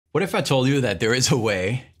What if I told you that there is a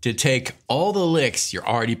way to take all the licks you're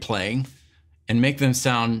already playing and make them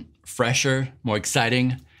sound fresher, more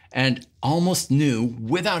exciting, and almost new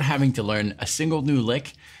without having to learn a single new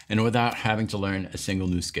lick and without having to learn a single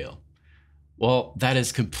new scale? Well, that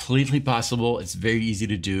is completely possible. It's very easy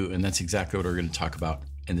to do, and that's exactly what we're going to talk about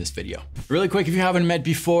in this video. Really quick, if you haven't met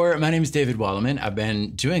before, my name is Wallimann. I've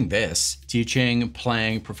been doing this, teaching,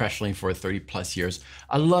 playing professionally for 30+ years.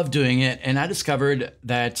 I love doing it, and I discovered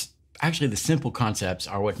that actually the simple concepts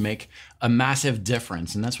are what make a massive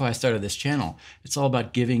difference, and that's why I started this channel. It's all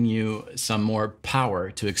about giving you some more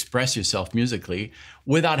power to express yourself musically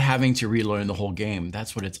without having to relearn the whole game.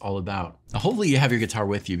 That's what it's all about. Now, hopefully you have your guitar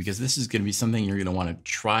with you, because this is going to be something you're going to want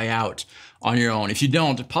to try out on your own. If you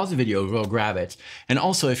don't, pause the video, go grab it. And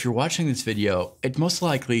also, if you're watching this video, it most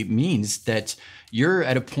likely means that you're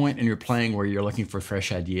at a point in your playing where you're looking for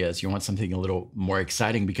fresh ideas. You want something a little more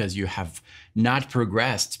exciting because you have not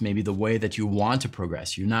progressed maybe the way that you want to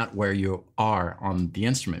progress. You're not where you are on the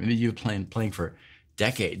instrument. Maybe you've been playing for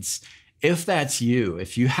decades. If that's you,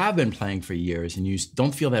 if you have been playing for years and you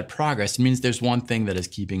don't feel that progress, it means there's one thing that is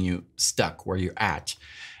keeping you stuck where you're at.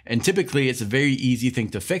 And typically it's a very easy thing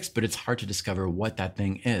to fix, but it's hard to discover what that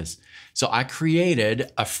thing is. So I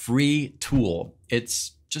created a free tool.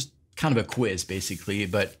 It's just kind of a quiz basically,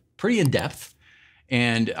 but pretty in depth.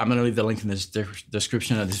 And I'm gonna leave the link in the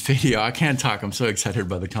description of this video. I can't talk, I'm so excited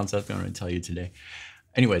about the concept I'm gonna tell you today.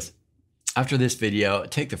 Anyways, after this video,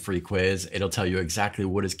 take the free quiz. It'll tell you exactly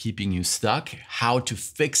what is keeping you stuck, how to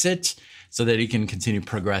fix it so that you can continue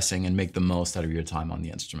progressing and make the most out of your time on the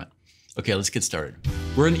instrument. Okay, let's get started.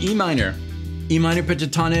 We're in E minor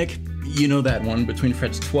pentatonic. You know that one between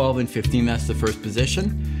frets 12 and 15, that's the first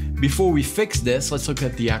position. Before we fix this, let's look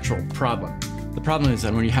at the actual problem. The problem is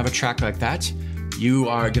that when you have a track like that, you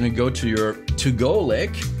are gonna go to your to-go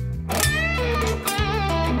lick.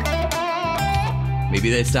 Maybe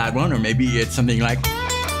it's that one, or maybe it's something like.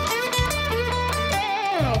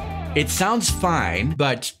 It sounds fine,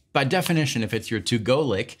 but by definition, if it's your to-go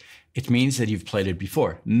lick, it means that you've played it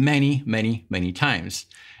before many, many, many times.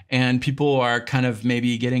 And people are kind of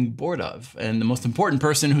maybe getting bored of. And the most important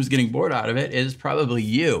person who's getting bored out of it is probably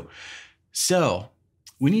you. So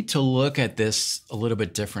we need to look at this a little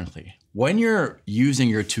bit differently. When you're using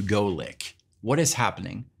your to-go lick, what is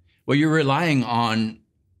happening? Well, you're relying on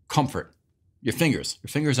comfort. Your fingers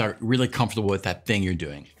are really comfortable with that thing you're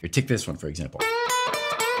doing. Here, take this one, for example.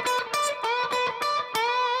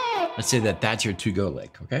 Let's say that that's your to-go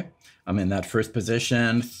lick, okay? I'm in that first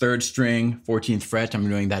position, 3rd string, 14th fret. I'm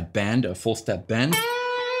doing that bend, a full step bend.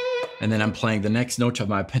 And then I'm playing the next note of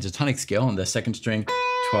my pentatonic scale on the 2nd string,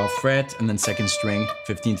 12th fret, and then 2nd string,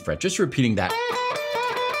 15th fret. Just repeating that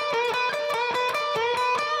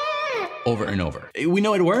over and over. We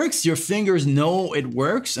know it works, your fingers know it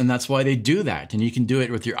works, and that's why they do that. And you can do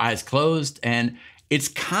it with your eyes closed, and it's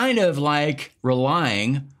kind of like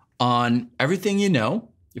relying on everything you know.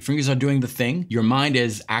 Your fingers are doing the thing. Your mind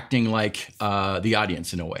is acting like the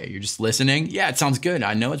audience in a way. You're just listening. Yeah, it sounds good.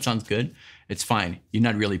 I know it sounds good. It's fine. You're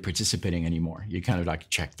not really participating anymore. You're kind of like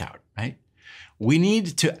checked out, right? We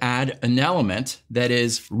need to add an element that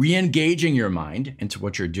is re-engaging your mind into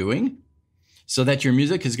what you're doing, so that your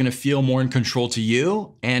music is gonna feel more in control to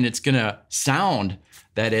you, and it's gonna sound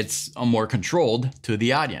that it's more controlled to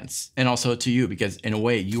the audience, and also to you, because in a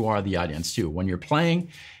way you are the audience too. When you're playing,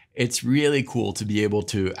 it's really cool to be able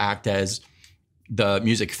to act as the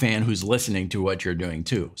music fan who's listening to what you're doing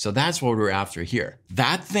too. So that's what we're after here.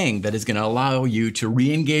 That thing that is gonna allow you to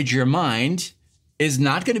re-engage your mind is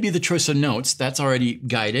not gonna be the choice of notes. That's already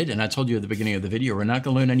guided, and I told you at the beginning of the video, we're not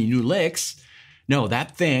gonna learn any new licks. No,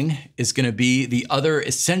 that thing is gonna be the other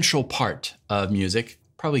essential part of music,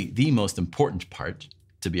 probably the most important part,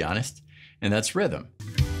 to be honest, and that's rhythm.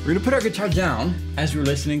 We're gonna put our guitar down as we're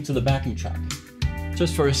listening to the backing track,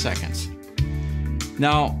 just for a second.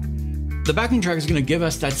 Now, the backing track is gonna give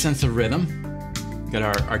us that sense of rhythm. We've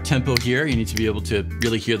got our tempo here. You need to be able to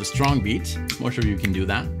really hear the strong beat. Most of you can do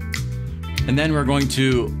that. And then we're going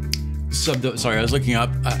to sorry, I was looking up.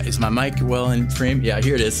 Is my mic well in frame? Yeah,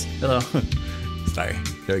 here it is. Hello. Sorry,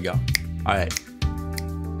 there we go. All right.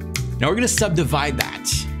 Now we're gonna subdivide that,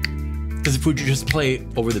 because if we just play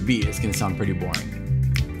over the beat, it's gonna sound pretty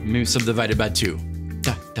boring. Maybe subdivide it by 2.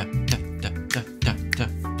 Da, da, da, da, da, da, da.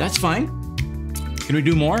 That's fine. Can we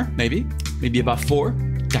do more? Maybe about 4.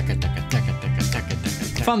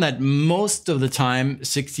 I found that most of the time,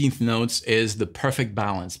 16th notes is the perfect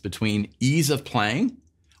balance between ease of playing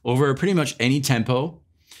over pretty much any tempo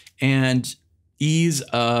and ease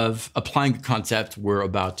of applying the concept we're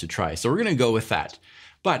about to try. So we're gonna go with that.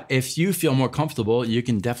 But if you feel more comfortable, you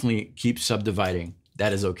can definitely keep subdividing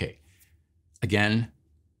that is okay. Again,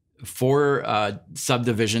 4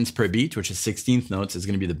 subdivisions per beat, which is 16th notes, is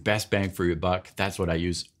gonna be the best bang for your buck. That's what I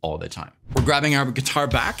use all the time. We're grabbing our guitar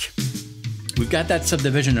back. We've got that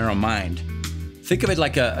subdivision in our mind. Think of it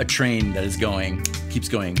like a train that is going, keeps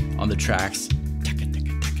going on the tracks.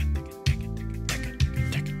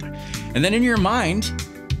 And then in your mind,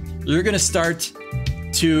 you're gonna start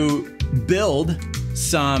to build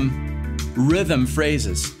some rhythm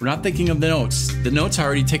phrases. We're not thinking of the notes. The notes are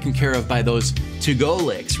already taken care of by those to-go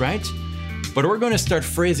licks, right? But we're gonna start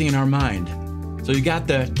phrasing in our mind. So you got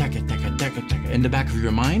the in the back of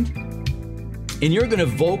your mind, and you're gonna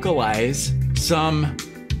vocalize some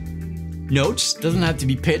notes. Doesn't have to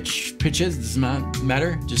be pitches, doesn't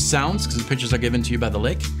matter, just sounds, because the pitches are given to you by the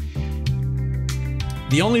lick.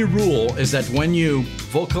 The only rule is that when you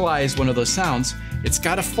vocalize one of those sounds, it's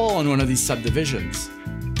gotta fall on one of these subdivisions.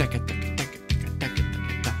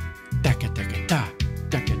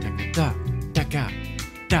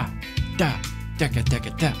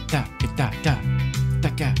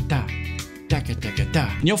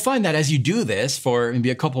 And you'll find that as you do this for maybe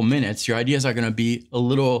a couple minutes, your ideas are gonna be a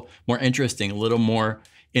little more interesting, a little more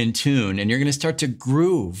in tune, and you're gonna start to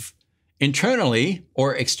groove internally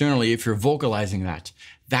or externally if you're vocalizing that.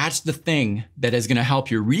 That's the thing that is gonna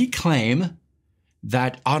help you reclaim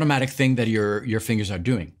that automatic thing that your fingers are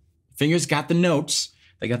doing. Fingers got the notes,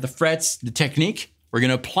 they got the frets, the technique. We're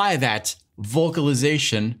gonna apply that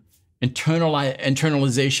vocalization,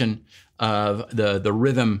 internalization of the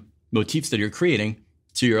rhythm motifs that you're creating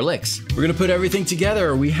to your licks. We're gonna put everything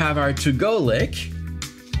together. We have our to-go lick,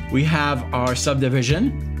 we have our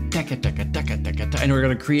subdivision, and we're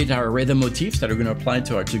gonna create our rhythm motifs that are gonna apply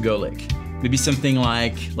to our to-go lick. Maybe something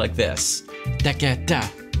like this.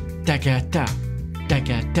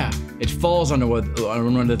 It falls on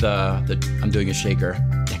one of the I'm doing a shaker.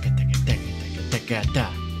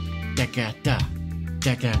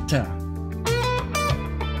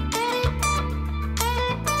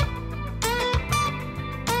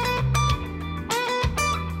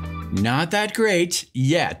 Not that great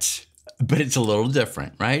yet, but it's a little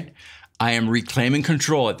different, right? I am reclaiming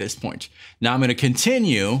control at this point. Now I'm gonna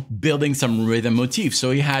continue building some rhythm motifs. So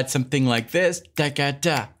we had something like this,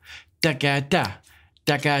 da-ga-da, da-ga-da,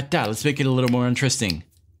 da-ga-da. Let's make it a little more interesting.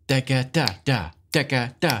 Da-ga-da, da,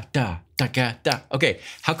 da-ga-da, da, da-ga-da. Okay,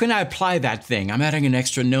 how can I apply that thing? I'm adding an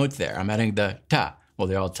extra note there. I'm adding the ta. Well,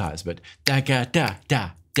 they're all tas, but da-ga-da,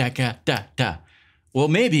 da, da-ga-da, da. Well,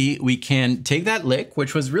 maybe we can take that lick,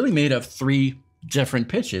 which was really made of 3 different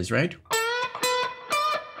pitches, right?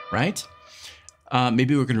 Right?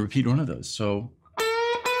 Maybe we're gonna repeat one of those. So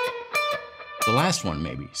the last one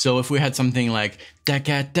maybe. So if we had something like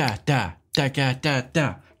da-ga-da-da,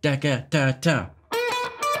 da-ga-da-da, da-ga-da-da.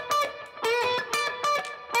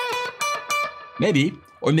 Maybe,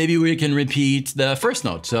 or maybe we can repeat the first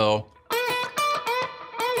note, so.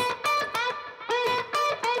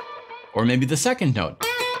 Or maybe the second note.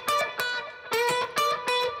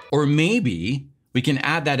 Or maybe we can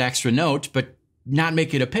add that extra note, but not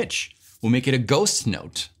make it a pitch. We'll make it a ghost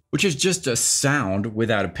note, which is just a sound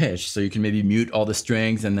without a pitch. So you can maybe mute all the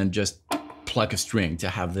strings and then just pluck a string to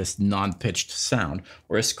have this non-pitched sound,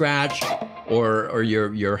 or a scratch, or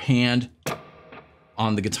your hand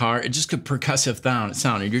on the guitar. It's just a percussive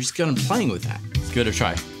sound, and you're just gonna playing with that. Let's give it a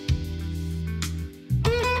try.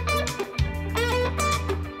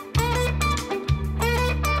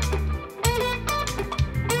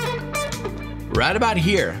 Right about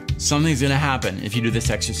here, something's gonna happen if you do this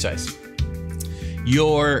exercise.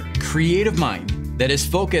 Your creative mind that is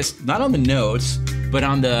focused not on the notes, but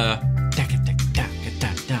on the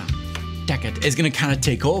is gonna kind of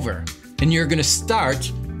take over. And you're gonna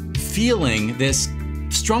start feeling this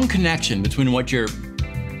strong connection between what you're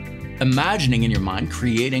imagining in your mind,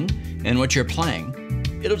 creating, and what you're playing.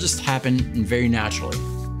 It'll just happen very naturally.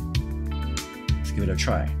 Let's give it a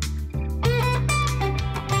try.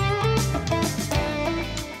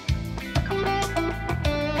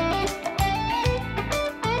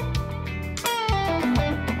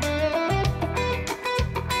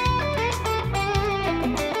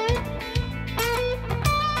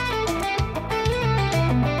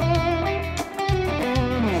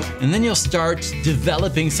 And then you'll start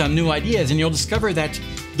developing some new ideas, and you'll discover that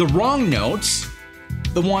the wrong notes,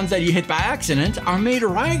 the ones that you hit by accident, are made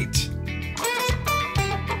right.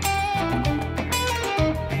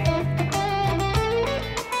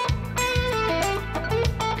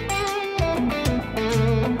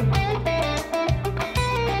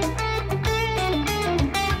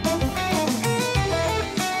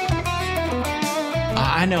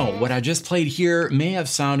 I know what I just played here may have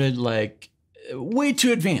sounded like way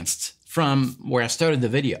too advanced from where I started the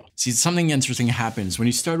video. See, something interesting happens when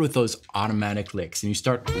you start with those automatic licks and you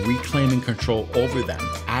start reclaiming control over them,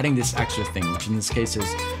 adding this extra thing, which in this case is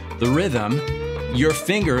the rhythm. Your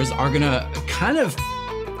fingers are gonna kind of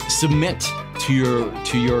submit to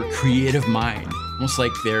your creative mind. Almost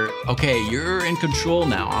like they're, okay, you're in control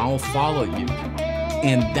now, I'll follow you.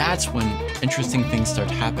 And that's when interesting things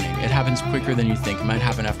start happening. It happens quicker than you think. It might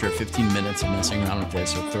happen after 15 minutes of messing around with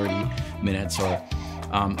this, or 30 minutes, or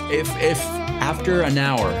if after an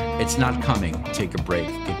hour it's not coming, take a break,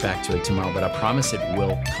 get back to it tomorrow, but I promise it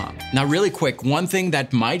will come. Now, really quick, one thing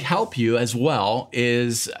that might help you as well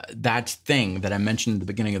is that thing that I mentioned at the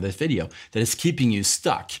beginning of this video that is keeping you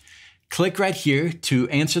stuck. Click right here to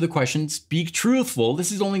answer the questions. Be truthful.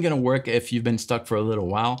 This is only gonna work if you've been stuck for a little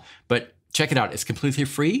while, but check it out, it's completely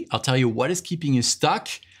free. I'll tell you what is keeping you stuck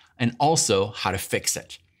and also how to fix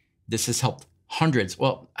it. This has helped hundreds,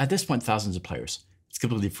 well, at this point, thousands of players. It's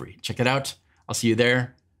completely free. Check it out. I'll see you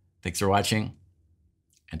there. Thanks for watching.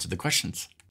 Answer the questions.